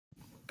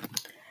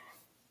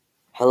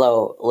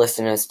Hello,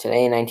 listeners.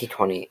 Today in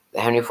 1920,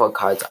 the Henry Ford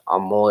cars are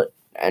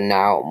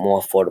now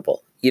more affordable.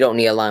 You don't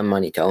need a lot of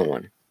money to own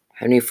one.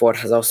 Henry Ford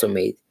has also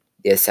made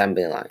the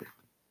assembly line,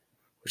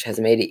 which has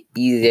made it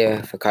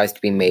easier for cars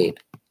to be made.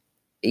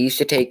 It used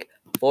to take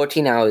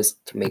 14 hours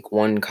to make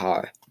one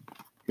car.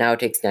 Now it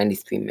takes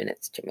 93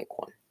 minutes to make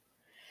one.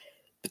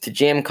 But the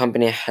GM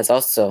company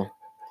also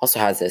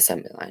has the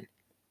assembly line,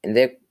 and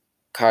their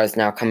cars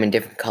now come in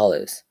different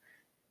colors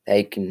that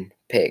you can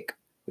pick,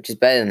 which is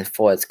better than the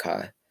Ford's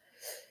cars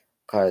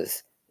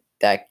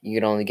that you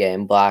can only get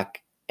in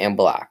black and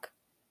black.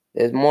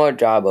 There's more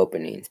job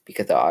openings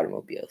because of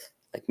automobiles,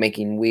 like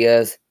making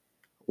wheels,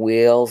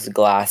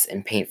 glass,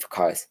 and paint for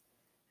cars.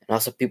 And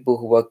also people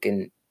who work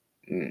in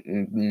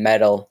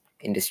metal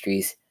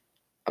industries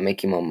are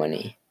making more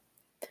money.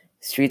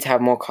 Streets have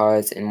more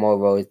cars and more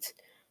roads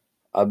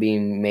are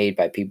being made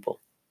by people.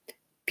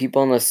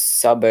 People in the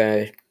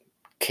suburb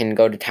can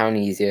go to town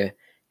easier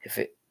if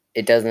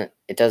it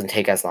doesn't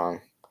take as long.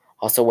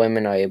 Also,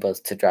 women are able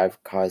to drive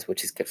cars,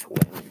 which is good for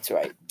women's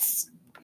rights.